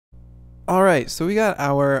Alright, so we got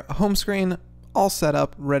our home screen all set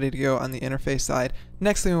up, ready to go on the interface side.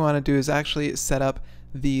 Next thing we want to do is actually set up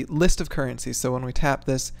the list of currencies. So when we tap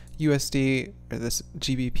this USD or this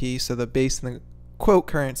GBP, so the base and the quote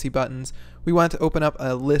currency buttons, we want to open up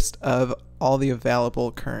a list of all the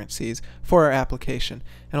available currencies for our application.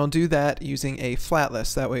 And we'll do that using a flat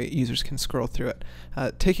list, that way users can scroll through it.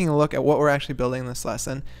 Taking a look at what we're actually building in this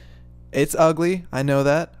lesson, it's ugly, I know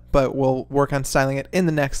that, but we'll work on styling it in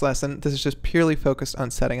the next lesson. This is just purely focused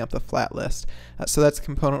on setting up the flat list. So that's the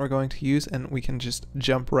component we're going to use, and we can just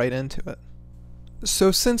jump right into it.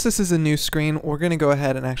 So since this is a new screen, we're going to go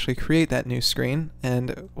ahead and actually create that new screen,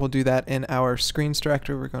 and we'll do that in our screens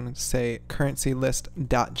directory. We're going to say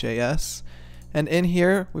currencylist.js, and in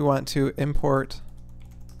here we want to import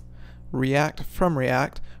React from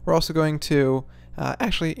React. We're also going to,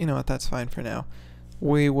 actually, you know what, that's fine for now.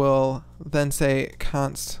 We will then say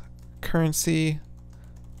const currency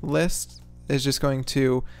list is just going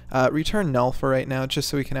to return null for right now, just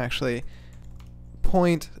so we can actually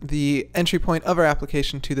point the entry point of our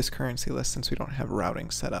application to this currency list, since we don't have routing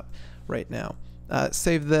set up right now.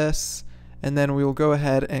 Save this, and then we will go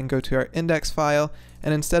ahead and go to our index file,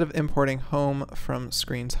 and instead of importing home from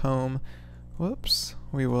screens home, whoops,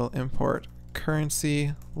 we will import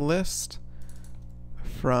currency list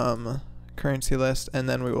from currency list, and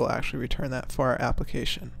then we will actually return that for our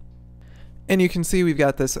application. And you can see we've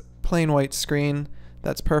got this plain white screen.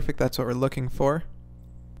 That's perfect, that's what we're looking for.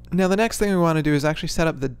 Now the next thing we want to do is actually set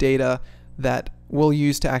up the data that we'll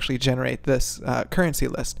use to actually generate this currency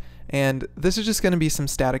list. And this is just going to be some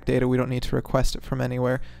static data. We don't need to request it from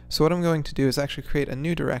anywhere. So what I'm going to do is actually create a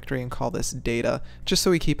new directory and call this data, just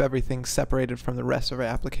so we keep everything separated from the rest of our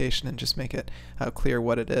application and just make it clear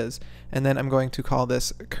what it is. And then I'm going to call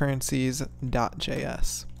this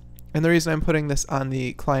currencies.js. And the reason I'm putting this on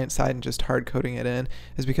the client side and just hard coding it in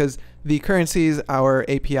is because the currencies our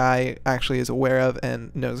API actually is aware of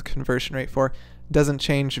and knows conversion rate for doesn't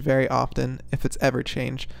change very often, if it's ever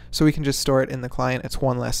changed. So we can just store it in the client. It's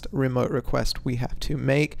one less remote request we have to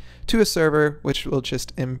make to a server, which will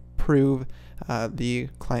just improve the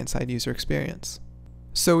client-side user experience.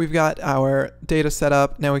 So we've got our data set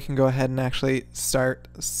up. Now we can go ahead and actually start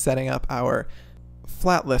setting up our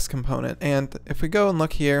flat list component. And if we go and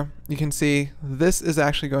look here, you can see this is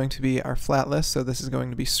actually going to be our flat list, so this is going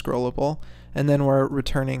to be scrollable, and then we're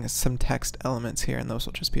returning some text elements here, and those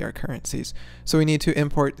will just be our currencies. So we need to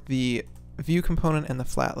import the view component and the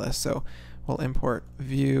flat list. So we'll import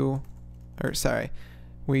view, or sorry,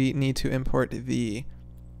 we need to import the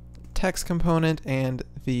text component and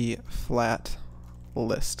the flat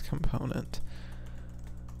list component.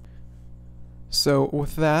 So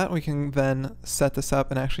with that, we can then set this up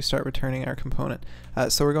and actually start returning our component.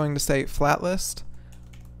 So we're going to say flat list,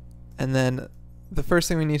 and then the first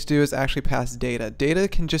thing we need to do is actually pass data. Data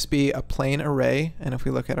can just be a plain array, and if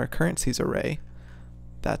we look at our currencies array,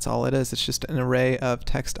 that's all it is. It's just an array of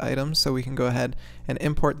text items, so we can go ahead and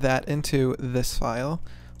import that into this file.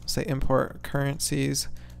 We'll say import currencies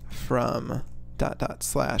from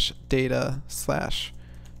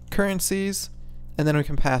 /data/currencies, and then we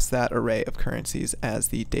can pass that array of currencies as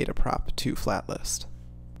the data prop to FlatList.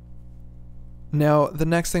 Now the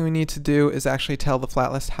next thing we need to do is actually tell the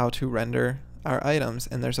FlatList how to render our items,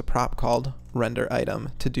 and there's a prop called render item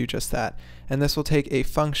to do just that. And this will take a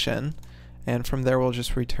function, and from there we'll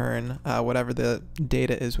just return whatever the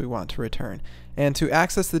data is we want to return. And to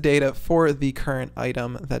access the data for the current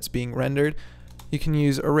item that's being rendered, you can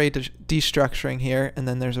use array destructuring here, and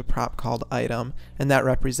then there's a prop called item, and that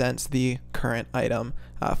represents the current item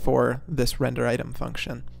for this render item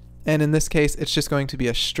function. And in this case, it's just going to be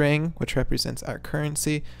a string, which represents our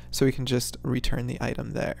currency, so we can just return the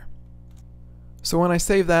item there. So when I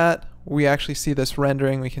save that, we actually see this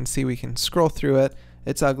rendering. We can see we can scroll through it.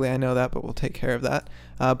 It's ugly, I know that, but we'll take care of that.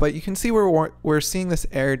 But you can see we're seeing this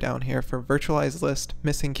error down here for virtualized list,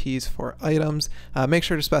 missing keys for items. Make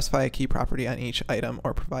sure to specify a key property on each item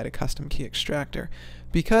or provide a custom key extractor.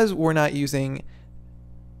 Because we're not using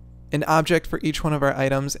an object for each one of our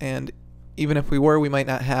items, and even if we were, we might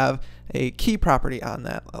not have a key property on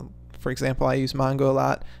that. For example, I use Mongo a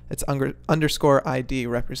lot. It's underscore ID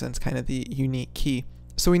represents kind of the unique key.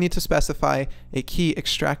 So we need to specify a key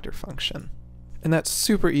extractor function. And that's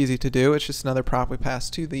super easy to do. It's just another prop we pass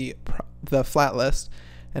to the flat list,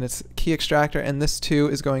 and it's key extractor, and this too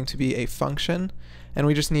is going to be a function, and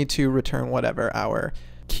we just need to return whatever our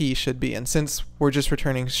key should be. And since we're just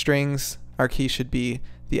returning strings, our key should be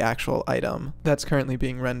the actual item that's currently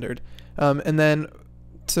being rendered. And then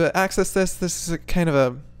to access this is a kind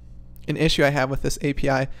of an issue I have with this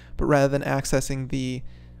API, but rather than accessing the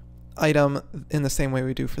item in the same way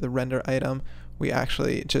we do for the render item. We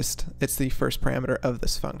actually just, it's the first parameter of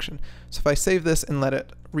this function. So if I save this and let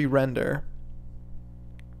it re-render,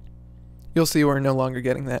 you'll see we're no longer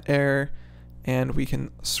getting that error, and we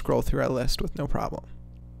can scroll through our list with no problem.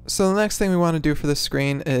 So the next thing we want to do for this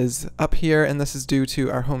screen is up here, and this is due to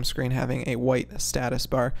our home screen having a white status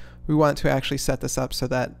bar. We want to actually set this up so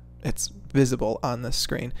that it's visible on this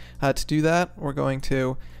screen. To do that, we're going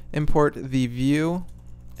to import the view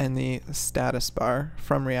and the status bar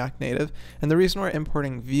from React Native. And the reason we're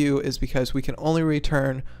importing view is because we can only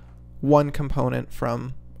return one component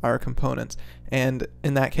from our components. And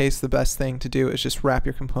in that case, the best thing to do is just wrap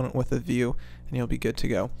your component with a view and you'll be good to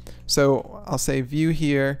go. So I'll say view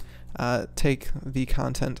here, take the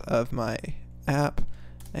content of my app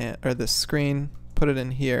or this screen, put it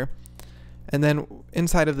in here. And then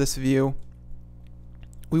inside of this view,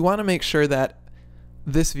 we want to make sure that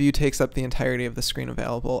this view takes up the entirety of the screen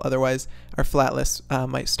available. Otherwise, our flat list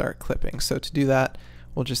might start clipping. So to do that,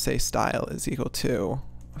 we'll just say style is equal to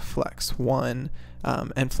flex1.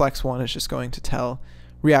 And flex1 is just going to tell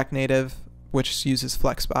React Native, which uses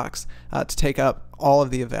Flexbox, to take up all of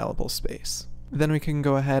the available space. Then we can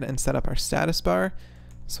go ahead and set up our status bar.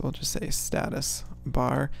 So we'll just say status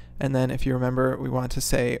bar. And then if you remember, we want to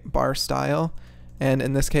say bar style. And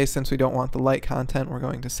in this case, since we don't want the light content, we're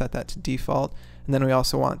going to set that to default. And then we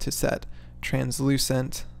also want to set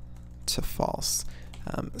translucent to false.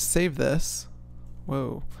 Save this.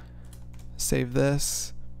 Whoa. Save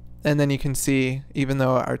this. And then you can see, even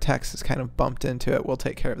though our text is kind of bumped into it, we'll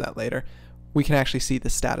take care of that later. We can actually see the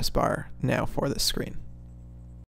status bar now for this screen.